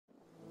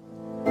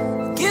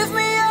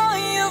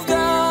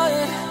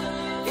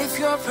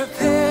are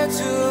prepared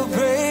to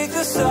break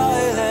the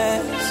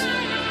silence,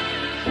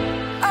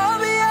 I'll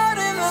be out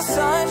in the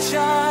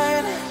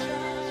sunshine,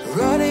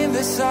 running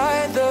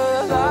beside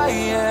the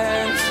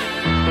lions.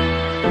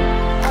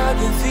 I've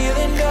been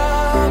feeling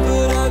down,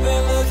 but I've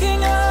been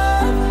looking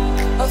up,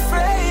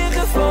 afraid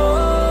to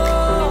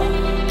fall.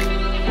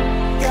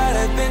 God,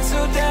 I've been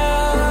so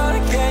down,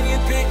 can you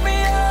pick me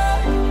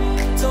up?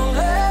 Don't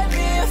let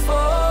me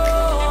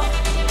fall.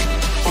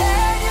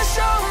 Can you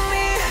show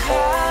me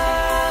how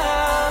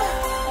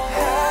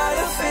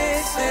to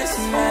fix this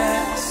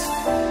mess?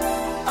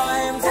 I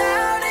am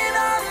down and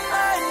on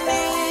my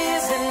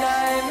knees and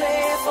I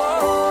may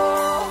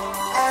fall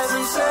as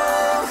I'm so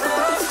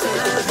close to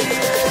the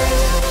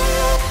edge.